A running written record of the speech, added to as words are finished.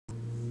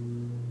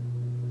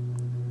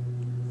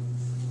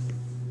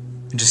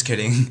Just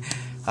kidding.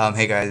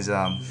 Hey guys,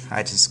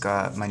 I just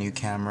got my new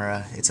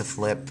camera. It's a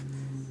flip.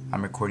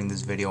 I'm recording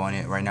this video on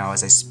it right now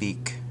as I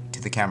speak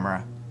to the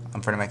camera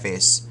in front of my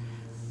face.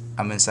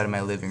 I'm inside of my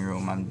living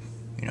room. I'm,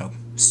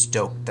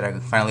 stoked that I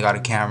finally got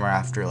a camera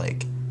after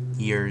like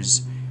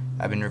years.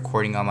 I've been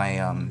recording on my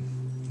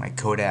my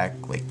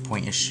Kodak like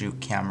point and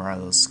shoot camera.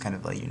 Those kind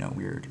of like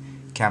weird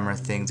camera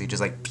things. They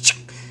just like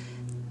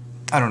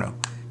I don't know.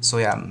 So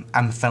yeah,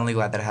 I'm finally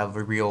glad that I have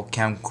a real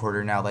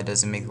camcorder now that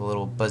doesn't make a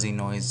little buzzy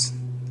noise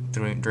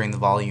during the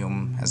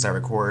volume as I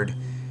record,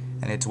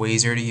 and it's way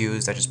easier to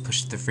use. I just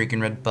push the freaking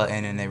red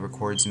button and it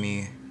records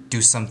me do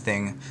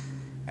something,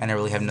 and I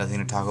really have nothing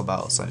to talk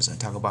about, so I'm just gonna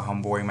talk about how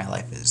boring my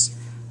life is.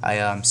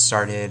 I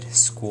started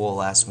school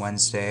last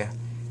Wednesday,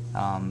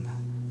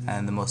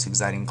 and the most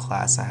exciting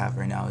class I have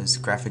right now is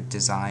graphic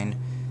design,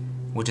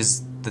 which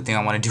is the thing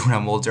I want to do when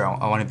I'm older.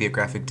 I want to be a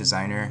graphic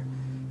designer,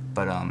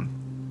 but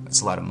it's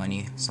a lot of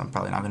money, so I'm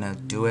probably not gonna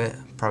do it.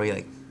 Probably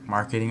like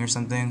marketing or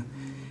something.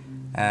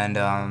 And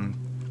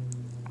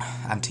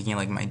I'm taking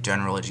like my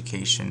general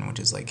education, which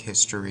is like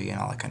history and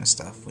all that kind of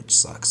stuff, which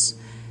sucks.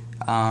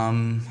 I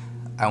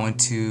went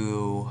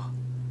to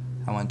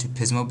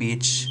Pismo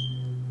Beach,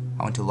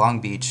 I went to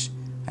Long Beach,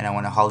 and I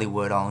went to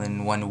Hollywood all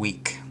in 1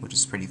 week, which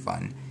is pretty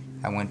fun.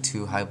 I went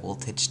to High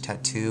Voltage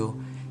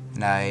Tattoo,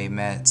 and I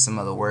met some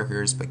other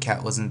workers, but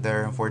Kat wasn't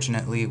there,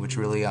 unfortunately, which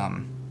really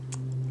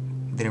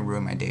didn't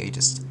ruin my day,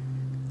 just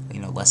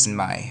lessened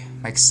my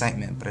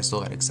excitement, but I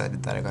still got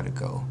excited that I got to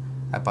go.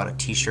 I bought a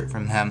t-shirt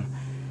from them,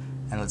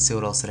 and let's see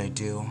what else did I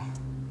do.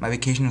 My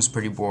vacation was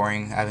pretty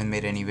boring. I haven't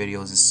made any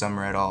videos this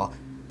summer at all.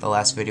 The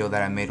last video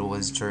that I made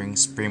was during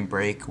spring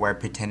break, where I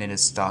pretended to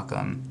stalk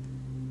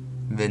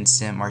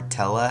Vincent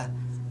Martella.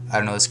 I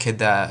don't know, this kid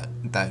that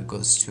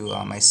goes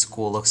to my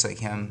school looks like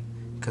him,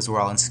 because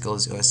we're all in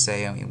Skills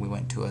USA. I mean, we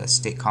went to a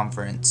state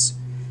conference,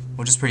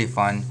 which is pretty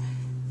fun.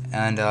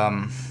 And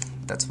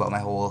that's about my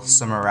whole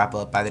summer wrap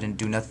up. I didn't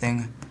do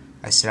nothing.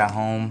 I stayed at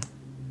home.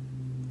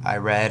 I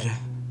read.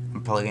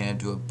 I'm probably gonna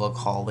do a book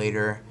haul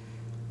later.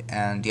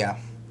 And yeah,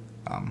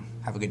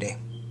 have a good day.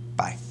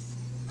 Bye.